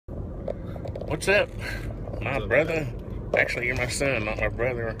What's up? My What's up, brother. man? Actually, you're my son, not my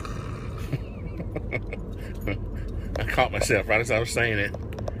brother. I caught myself right as I was saying it.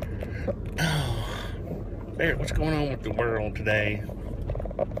 Oh, Barrett, what's going on with the world today?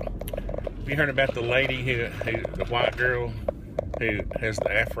 Have you heard about the lady the white girl who has the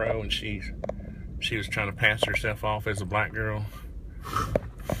afro, and she was trying to pass herself off as a black girl?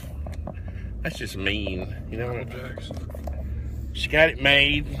 That's just mean, you know. She got it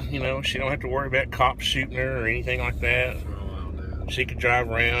made, you know. She don't have to worry about cops shooting her or anything like that. She could drive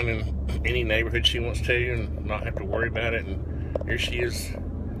around in any neighborhood she wants to and not have to worry about it. And here she is.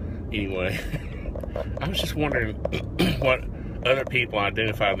 Anyway, I was just wondering what other people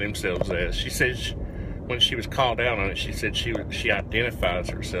identify themselves as. She says when she was called out on it, she said she identifies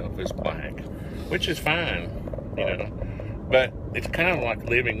herself as black, which is fine, you know. But it's kind of like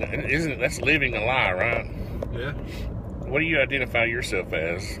that's living a lie, right? Yeah. What do you identify yourself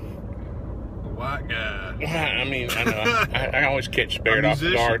as? A white guy. I mean, I know. I always catch Barrett off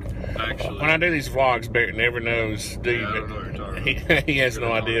guard. Actually. When I do these vlogs, Barrett never knows, I don't know what you're talking about. He has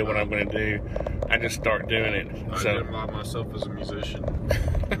no idea what I'm going to do. I just start doing it. I identify myself as a musician,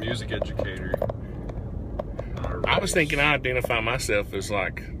 a music educator. I was thinking I identify myself as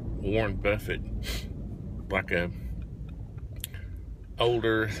like Warren Buffett, like a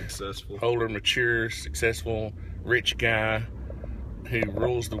older, mature, successful, rich guy who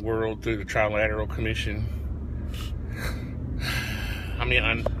rules the world through the Trilateral Commission. I mean,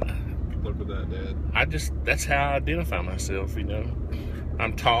 look at that, Dad. That's how I identify myself, you know.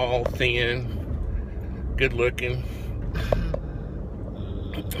 I'm tall, thin, good looking.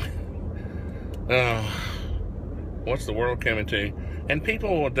 What's the world coming to? And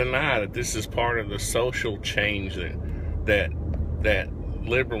people will deny that this is part of the social change that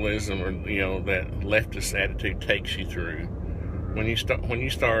liberalism, or you know, that leftist attitude takes you through. When you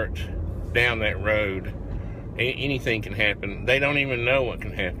start down that road, anything can happen. They don't even know what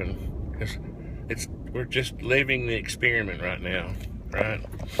can happen because we're just living the experiment right now, right?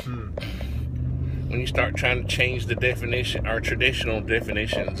 When you start trying to change the definition, our traditional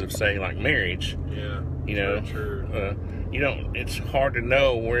definitions of, say, like marriage, yeah, you know, you don't. It's hard to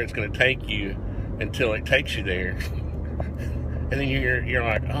know where it's going to take you until it takes you there. And then you're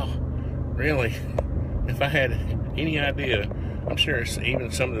like, oh, really? If I had any idea, I'm sure even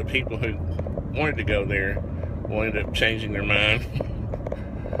some of the people who wanted to go there will end up changing their mind.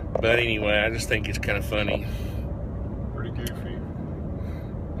 But anyway, I just think it's kind of funny. Pretty goofy.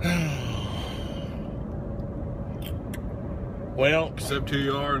 Well, accept who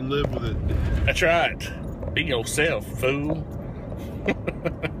you are and live with it. That's right. Be yourself, fool.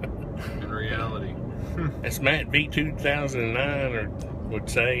 In reality. As Matt B 2009 would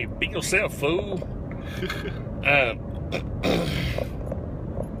say, be yourself, fool.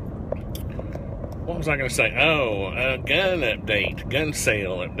 What was I going to say? Gun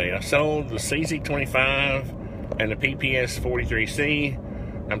sale update. I sold the CZ25 and the PPS 43C.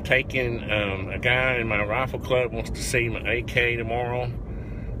 I'm taking a guy in my rifle club wants to see my AK tomorrow.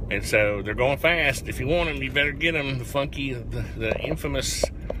 And so they're going fast. If you want them, you better get them. The infamous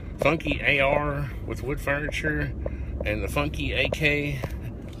funky AR with wood furniture and the funky AK.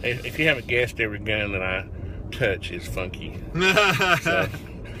 If you haven't guessed, every gun that I touch is funky. So,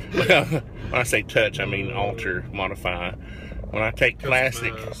 well, when I say touch, I mean alter, modify. When I take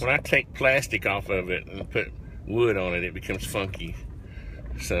plastic off of it and put wood on it, it becomes funky.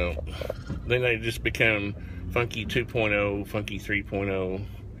 So then they just become funky 2.0, funky 3.0,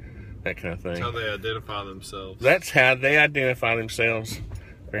 that kind of thing. That's how they identify themselves. That's how they identify themselves.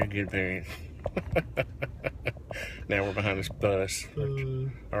 Very good, Barry. Now we're behind this bus.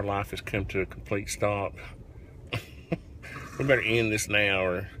 Our life has come to a complete stop. We better end this now,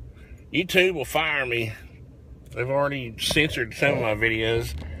 or YouTube will fire me. They've already censored some of my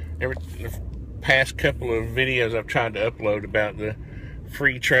videos. The past couple of videos I've tried to upload about the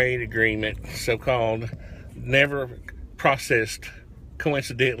free trade agreement, so-called, never processed,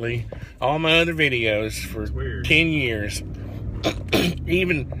 coincidentally, all my other videos for 10 years.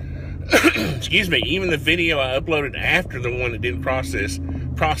 Even, excuse me, even the video I uploaded after the one that didn't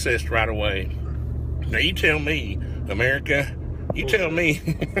processed right away. Now you tell me, America, you tell me.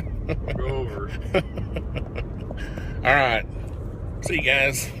 Go over. All right. See you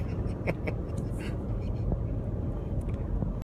guys.